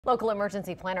Local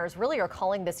emergency planners really are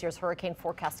calling this year's hurricane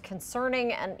forecast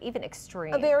concerning and even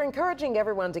extreme. They're encouraging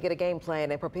everyone to get a game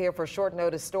plan and prepare for short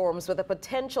notice storms with the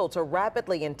potential to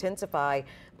rapidly intensify.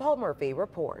 Paul Murphy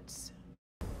reports.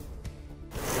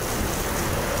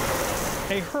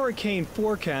 A hurricane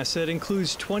forecast that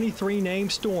includes 23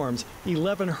 named storms,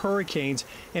 11 hurricanes,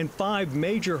 and 5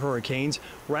 major hurricanes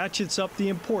ratchets up the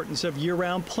importance of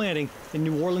year-round planning in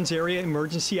New Orleans area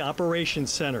emergency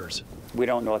operations centers. We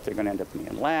don't know if they're going to end up in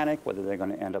the Atlantic, whether they're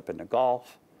going to end up in the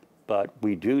Gulf, but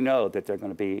we do know that there are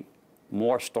going to be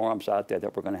more storms out there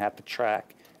that we're going to have to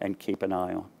track and keep an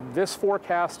eye on. This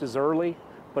forecast is early,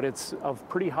 but it's of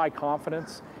pretty high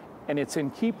confidence, and it's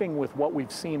in keeping with what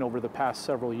we've seen over the past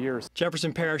several years.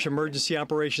 Jefferson Parish Emergency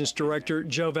Operations Director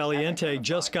Joe Valiente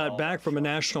just got back from a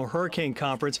national hurricane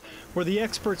conference where the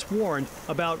experts warned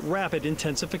about rapid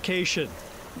intensification.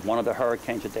 One of the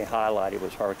hurricanes that they highlighted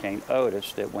was Hurricane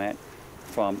Otis that went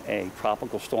from a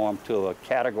tropical storm to a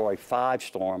Category 5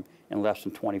 storm in less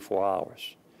than 24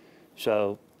 hours.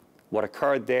 So what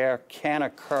occurred there can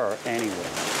occur anywhere.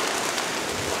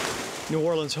 New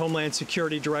Orleans Homeland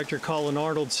Security Director Colin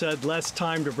Arnold said less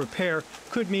time to prepare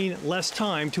could mean less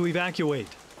time to evacuate.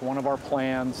 One of our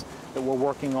plans that we're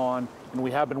working on, and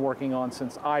we have been working on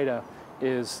since Ida,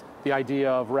 is the idea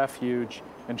of refuge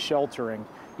and sheltering,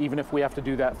 even if we have to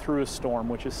do that through a storm,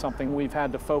 which is something we've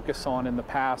had to focus on in the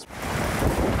past.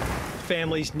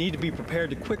 Families need to be prepared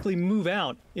to quickly move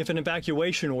out if an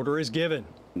evacuation order is given.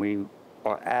 We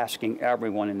are asking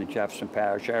everyone in the Jefferson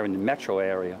Parish area, in the metro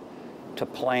area, to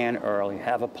plan early,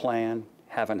 have a plan,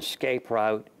 have an escape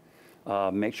route,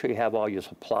 make sure you have all your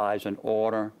supplies in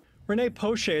order. Renee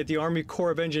Poche at the Army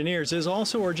Corps of Engineers is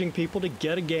also urging people to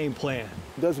get a game plan.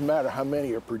 It doesn't matter how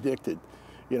many are predicted.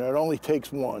 You know, it only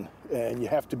takes one, and you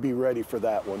have to be ready for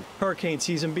that one. Hurricane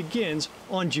season begins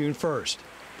on June 1st.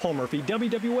 Paul Murphy,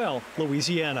 WWL,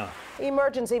 Louisiana.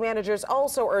 Emergency managers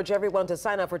also urge everyone to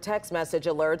sign up for text message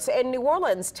alerts. In New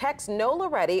Orleans, text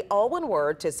NOLATREADY, all one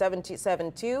word, to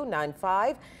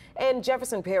 77295. And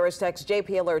Jefferson Parish, text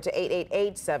JPALERT to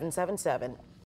 888-777.